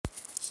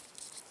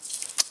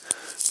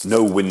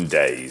No wind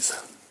days.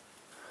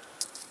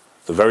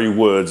 The very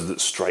words that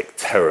strike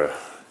terror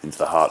into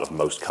the heart of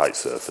most kite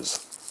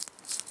surfers.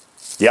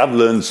 Yeah, I've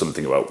learned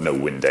something about no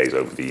wind days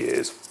over the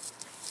years.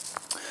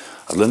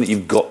 I've learned that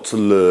you've got to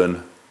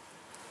learn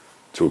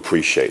to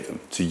appreciate them,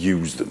 to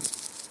use them,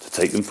 to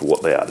take them for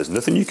what they are. There's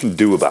nothing you can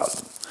do about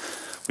them.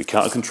 We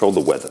can't control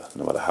the weather,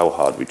 no matter how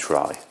hard we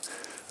try.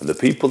 And the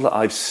people that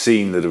I've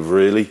seen that have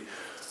really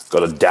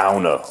got a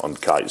downer on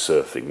kite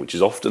surfing, which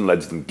has often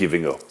led to them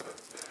giving up,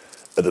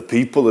 are the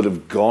people that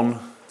have gone,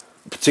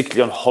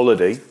 particularly on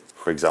holiday,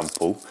 for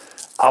example,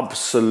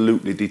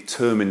 absolutely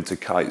determined to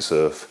kite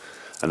surf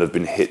and have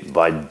been hit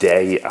by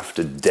day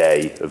after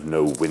day of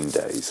no wind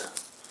days.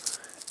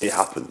 It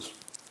happens.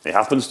 It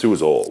happens to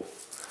us all.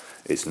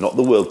 It's not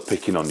the world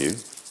picking on you.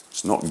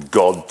 It's not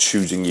God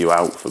choosing you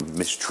out for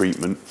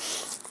mistreatment.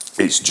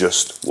 It's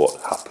just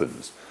what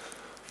happens.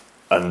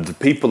 And the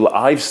people that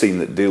I've seen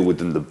that deal with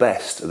them the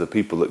best are the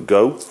people that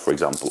go, for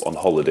example, on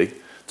holiday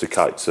to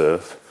kite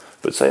surf,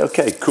 but say,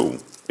 okay, cool,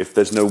 if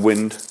there's no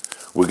wind,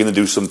 we're going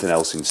to do something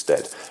else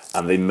instead.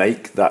 And they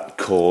make that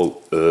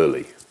call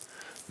early.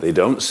 They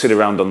don't sit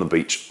around on the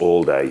beach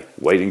all day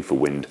waiting for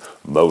wind,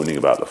 moaning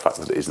about the fact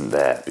that it isn't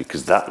there,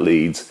 because that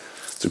leads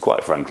to,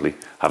 quite frankly,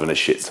 having a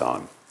shit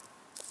time.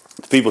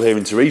 The people here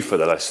in Tarifa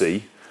that I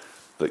see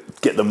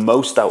that get the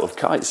most out of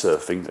kite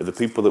surfing are the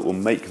people that will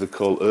make the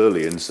call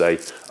early and say,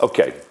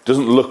 okay,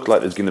 doesn't look like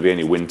there's going to be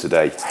any wind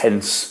today,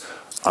 hence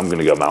I'm going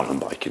to go mountain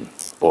biking,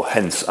 or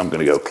hence I'm going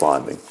to go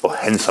climbing, or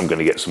hence I'm going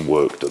to get some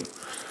work done,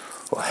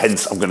 or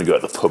hence I'm going to go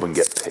to the pub and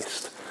get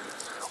pissed.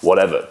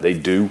 Whatever, they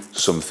do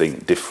something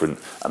different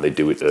and they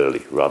do it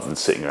early rather than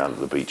sitting around at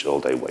the beach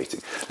all day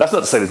waiting. That's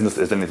not to say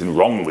there's anything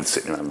wrong with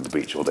sitting around at the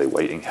beach all day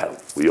waiting. Hell,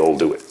 we all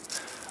do it.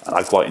 And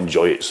I quite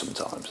enjoy it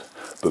sometimes.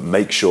 But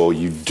make sure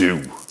you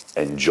do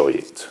enjoy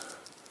it.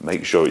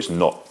 Make sure it's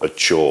not a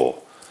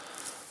chore,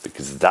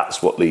 because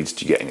that's what leads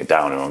to getting a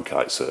downer on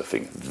kite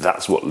surfing.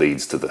 That's what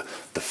leads to the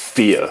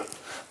fear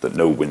that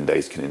no wind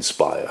days can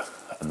inspire.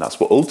 And that's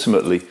what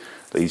ultimately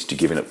leads to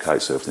giving up kite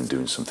surfing and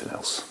doing something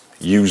else.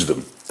 Use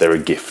them. They're a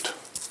gift.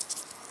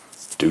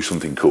 Do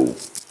something cool.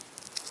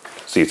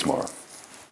 See you tomorrow.